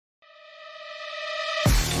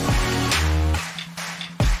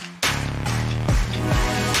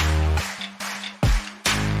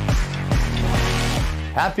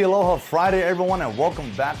Happy Aloha Friday, everyone, and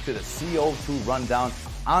welcome back to the CO2 Rundown.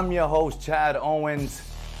 I'm your host, Chad Owens.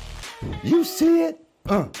 You see it?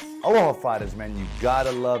 Aloha Fridays, man. You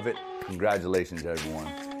gotta love it. Congratulations, everyone.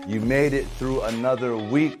 You made it through another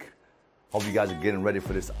week. Hope you guys are getting ready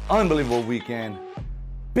for this unbelievable weekend.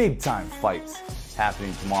 Big time fights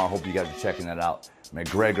happening tomorrow. Hope you guys are checking that out.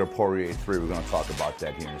 McGregor Poirier 3. We're gonna talk about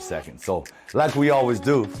that here in a second. So, like we always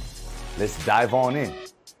do, let's dive on in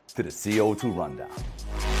to the CO2 Rundown.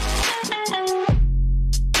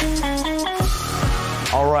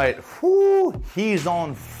 All right, he's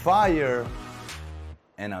on fire.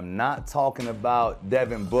 And I'm not talking about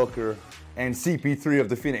Devin Booker and CP3 of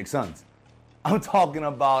the Phoenix Suns. I'm talking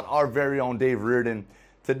about our very own Dave Reardon.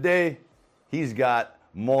 Today, he's got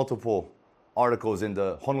multiple articles in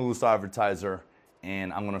the Honolulu Star-Advertiser,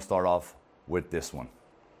 and I'm gonna start off with this one.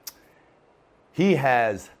 He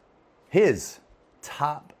has his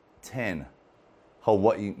top 10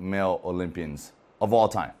 Hawaii male Olympians of all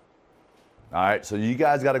time. All right, so you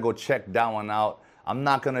guys got to go check that one out. I'm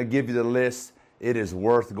not going to give you the list. It is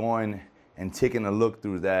worth going and taking a look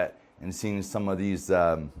through that and seeing some of these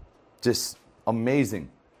just amazing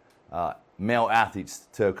male athletes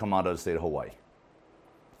to come out of the state of Hawaii.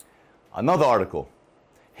 Another article,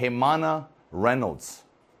 Heimana Reynolds,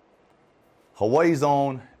 Hawaii's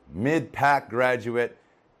own mid-pack graduate.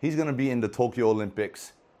 He's going to be in the Tokyo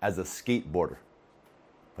Olympics as a skateboarder.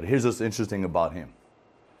 But here's what's interesting about him.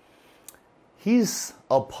 He's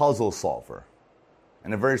a puzzle solver.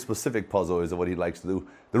 And a very specific puzzle is what he likes to do.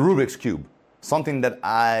 The Rubik's Cube. Something that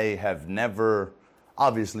I have never,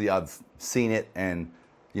 obviously I've seen it and,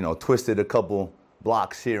 twisted a couple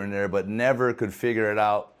blocks here and there, but never could figure it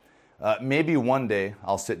out. Maybe one day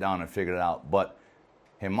I'll sit down and figure it out. But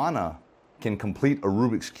Heimana can complete a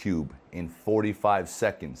Rubik's Cube in 45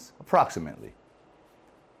 seconds, approximately.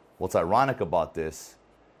 What's ironic about this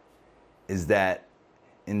is that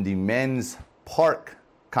in the men's park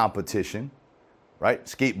competition, right?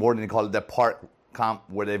 Skateboarding, they call it that park comp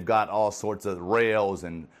where they've got all sorts of rails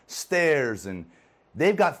and stairs, and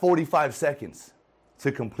they've got 45 seconds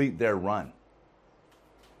to complete their run.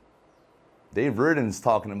 Dave Reardon's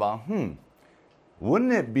talking about,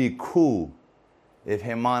 wouldn't it be cool if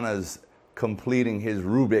Heimana's completing his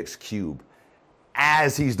Rubik's Cube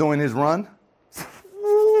as he's doing his run?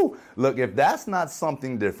 Look, if that's not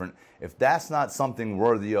something different, if that's not something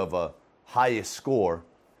worthy of a highest score,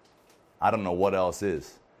 I don't know what else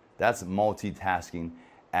is. That's multitasking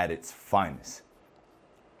at its finest.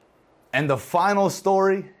 And the final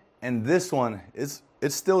story, and this one, it's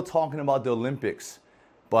still talking about the Olympics,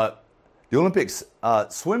 but the Olympics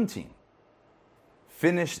swim team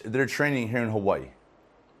finished their training here in Hawaii.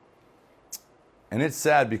 And it's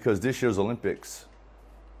sad because this year's Olympics,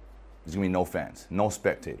 there's going to be no fans, no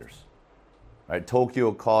spectators. Right?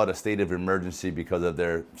 Tokyo called a state of emergency because of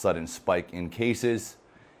their sudden spike in cases.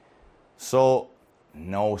 So,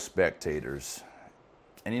 no spectators.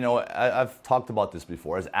 And I've talked about this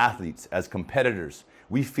before. As athletes, as competitors,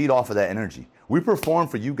 we feed off of that energy. We perform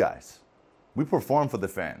for you guys. We perform for the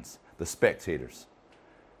fans, the spectators.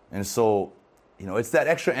 And so, it's that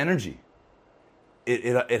extra energy.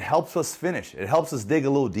 It helps us finish. It helps us dig a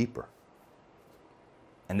little deeper.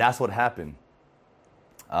 And that's what happened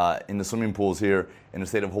in the swimming pools here in the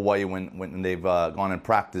state of Hawaii when they've gone and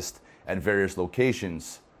practiced at various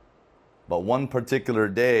locations. But one particular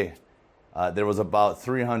day, there was about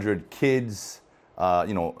 300 kids,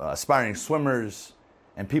 aspiring swimmers,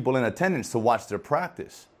 and people in attendance to watch their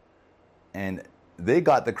practice. And they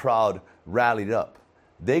got the crowd rallied up.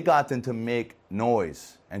 They got them to make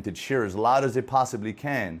noise and to cheer as loud as they possibly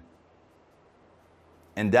can.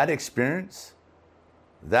 And that experience,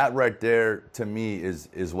 that right there, to me,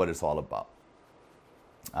 is what it's all about.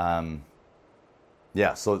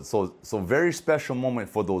 So very special moment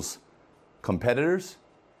for those competitors,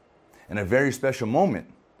 and a very special moment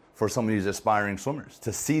for some of these aspiring swimmers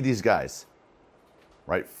to see these guys,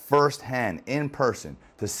 right, firsthand, in person,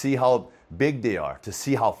 to see how big they are, to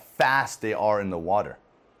see how fast they are in the water.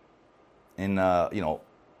 And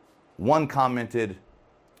one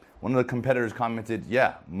of the competitors commented,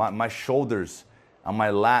 my shoulders and my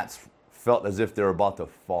lats felt as if they were about to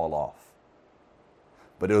fall off.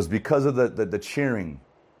 But it was because of the cheering,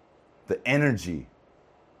 the energy,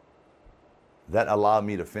 that allowed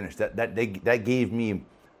me to finish. That gave me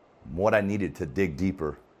what I needed to dig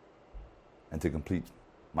deeper and to complete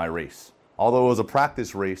my race. Although it was a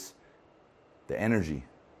practice race, the energy,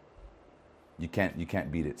 you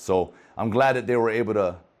can't beat it. So I'm glad that they were able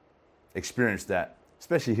to experience that,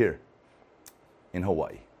 especially here in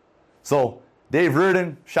Hawaii. So Dave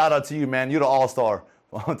Reardon, shout out to you, man. You're the all-star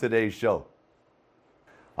on today's show.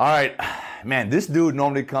 All right, man, this dude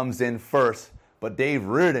normally comes in first, but Dave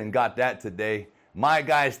Reardon got that today. My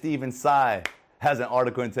guy, Steven Tsai, has an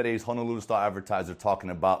article in today's Honolulu Star Advertiser talking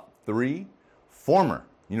about 3 former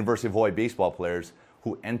University of Hawaii baseball players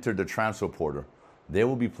who entered the transfer portal. They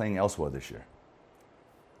will be playing elsewhere this year.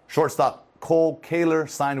 Shortstop Cole Kaler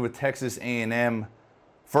signed with Texas A&M.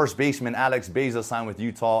 First baseman Alex Beza signed with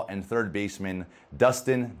Utah. And third baseman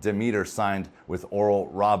Dustin Demeter signed with Oral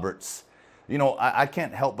Roberts. You know, I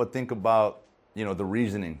can't help but think about, you know, the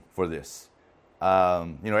reasoning for this. You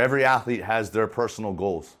know, every athlete has their personal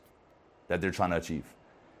goals that they're trying to achieve.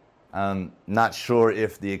 Not sure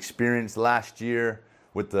if the experience last year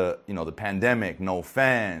with the, you know, the pandemic, no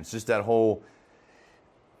fans, just that whole,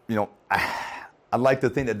 you know, I'd like to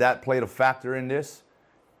think that that played a factor in this.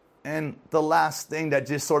 And the last thing that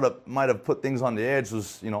just sort of might have put things on the edge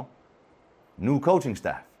was, you know, new coaching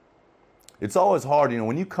staff. It's always hard, you know,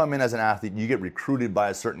 when you come in as an athlete, you get recruited by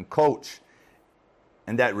a certain coach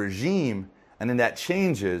and that regime, and then that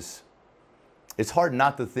changes. It's hard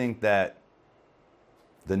not to think that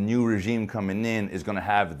the new regime coming in is going to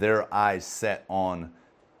have their eyes set on,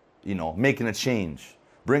 you know, making a change,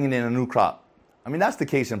 bringing in a new crop. I mean, that's the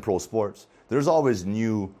case in pro sports. There's always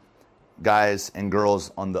new guys and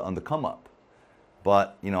girls on the come up.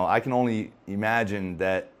 But, you know, I can only imagine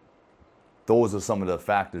that those are some of the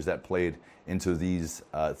factors that played into these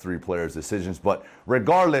 3 players' decisions. But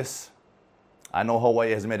regardless, I know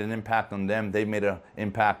Hawaii has made an impact on them. They've made an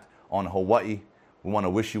impact on Hawaii. We want to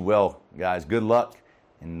wish you well, guys. Good luck,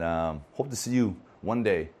 and hope to see you one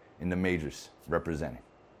day in the majors representing.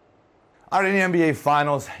 All right, in the NBA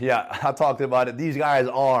Finals, yeah, I talked about it. These guys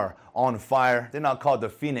are on fire. They're not called the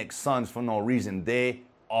Phoenix Suns for no reason. They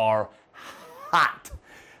are hot.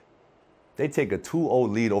 They take a 2-0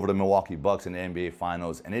 lead over the Milwaukee Bucks in the NBA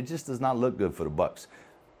Finals, and it just does not look good for the Bucks.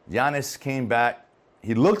 Giannis came back.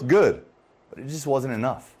 He looked good, but it just wasn't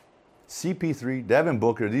enough. CP3, Devin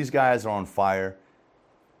Booker, these guys are on fire.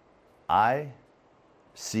 I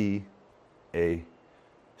see a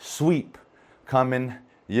sweep coming.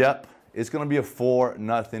 Yep, it's going to be a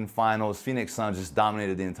 4-0 Finals. Phoenix Suns just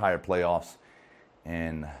dominated the entire playoffs.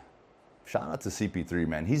 And shout out to CP3,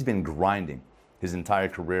 man. He's been grinding his entire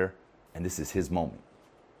career, and this is his moment.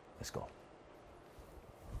 Let's go.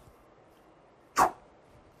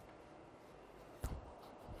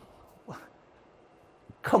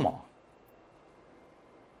 Come on.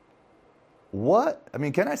 What? I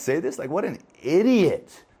mean, can I say this? Like, what an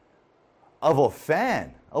idiot of a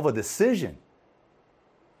fan, of a decision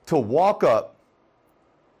to walk up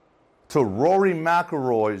to Rory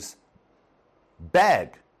McIlroy's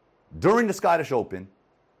bag during the Scottish Open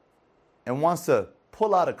and wants to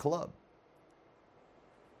pull out a club.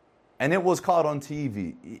 And it was caught on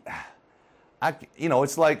TV. You know,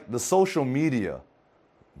 it's like the social media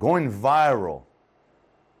going viral.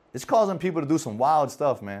 It's causing people to do some wild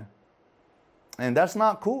stuff, man. And that's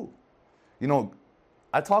not cool. You know,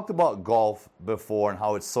 I talked about golf before and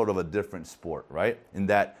how it's sort of a different sport, right? In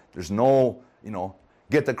that there's no, you know,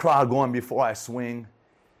 get the crowd going before I swing.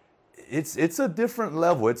 It's a different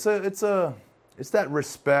level. It's that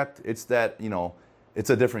respect. It's that, you know, it's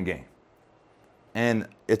a different game. And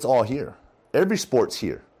it's all here. Every sport's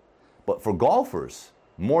here. But for golfers,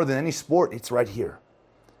 more than any sport, it's right here.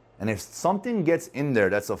 And if something gets in there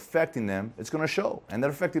that's affecting them, it's going to show. And that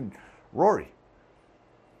affected Rory.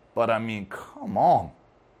 But I mean, come on.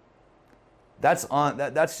 That's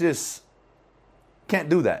just, can't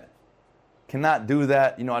do that. Cannot do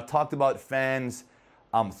that. You know, I talked about fans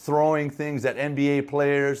throwing things at NBA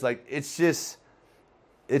players. Like, it's just,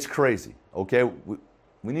 it's crazy, okay?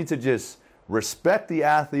 We need to just respect the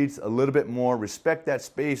athletes a little bit more, respect that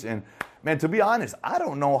space. And, man, to be honest, I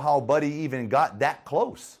don't know how Buddy even got that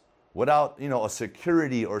close without, you know, a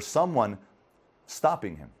security or someone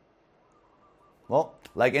stopping him. Well,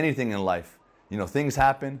 like anything in life, you know, things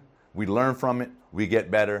happen, we learn from it, we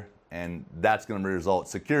get better, and that's going to result.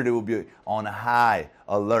 Security will be on high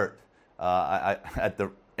alert at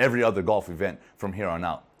every other golf event from here on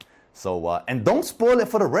out. So, and don't spoil it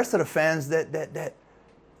for the rest of the fans that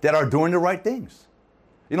are doing the right things.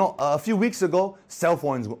 You know, a few weeks ago, cell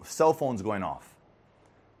phones going off,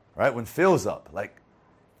 right? When Phil's up, like,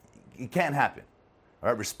 it can't happen. All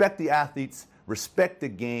right, respect the athletes, respect the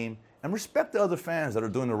game, and respect the other fans that are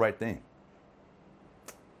doing the right thing.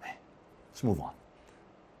 Man, let's move on.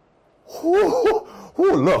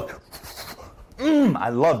 Ooh, look. I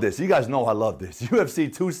love this. You guys know I love this. UFC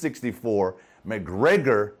 264,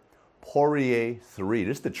 McGregor, Poirier 3.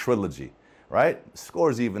 This is the trilogy, right?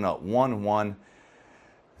 Scores even up 1-1.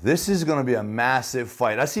 This is going to be a massive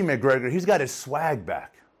fight. I see McGregor. He's got his swag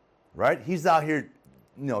back, right? He's out here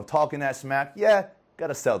talking that smack. Yeah, got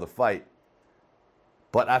to sell the fight.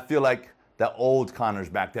 But I feel like that old Conor's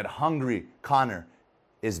back. That hungry Conor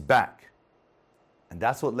is back. And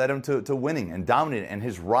that's what led him to winning and dominating and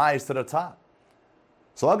his rise to the top.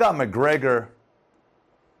 So I got McGregor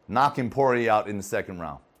knocking Poirier out in the second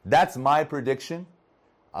round. That's my prediction.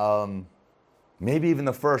 Maybe even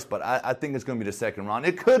the first, but I think it's going to be the second round.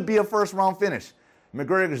 It could be a first round finish.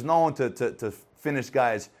 McGregor's known to finish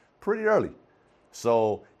guys pretty early.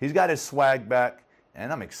 So he's got his swag back,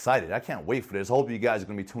 and I'm excited. I can't wait for this. Hope you guys are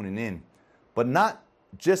going to be tuning in. But not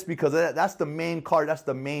just because of that. That's the main card. That's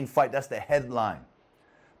the main fight. That's the headline.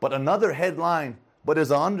 But another headline, but as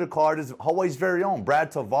an undercard, is Hawaii's very own,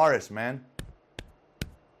 Brad Tavares, man.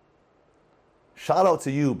 Shout out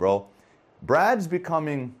to you, bro. Brad's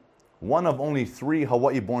becoming one of only 3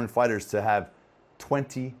 Hawaii-born fighters to have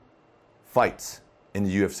 20 fights in the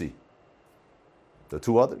UFC. The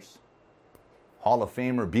 2 others, Hall of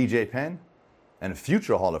Famer BJ Penn and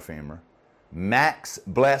future Hall of Famer Max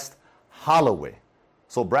Blessed Holloway.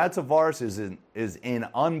 So Brad Tavares is in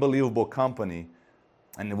unbelievable company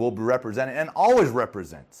and will be represented and always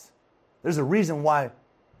represents. There's a reason why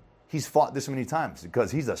he's fought this many times,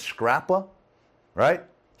 because he's a scrapper, right?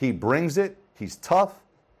 He brings it. He's tough.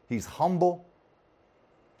 He's humble.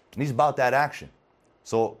 And he's about that action.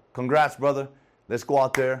 So congrats, brother. Let's go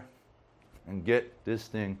out there and get this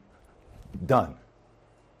thing done.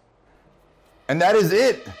 And that is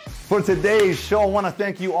it for today's show. I want to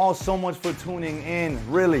thank you all so much for tuning in.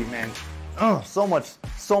 Really, man. So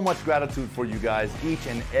much gratitude for you guys. Each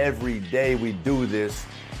and every day we do this.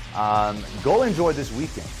 Go enjoy this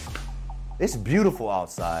weekend. It's beautiful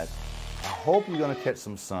outside. I hope you're going to catch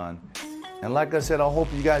some sun. And like I said, I hope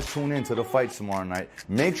you guys tune in to the fight tomorrow night.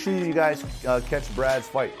 Make sure you guys catch Brad's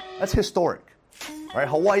fight. That's historic. Right?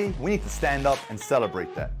 Hawaii, we need to stand up and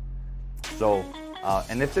celebrate that. So,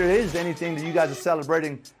 and if there is anything that you guys are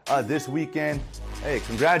celebrating this weekend, hey,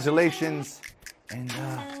 congratulations. And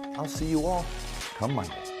I'll see you all come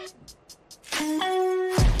Monday.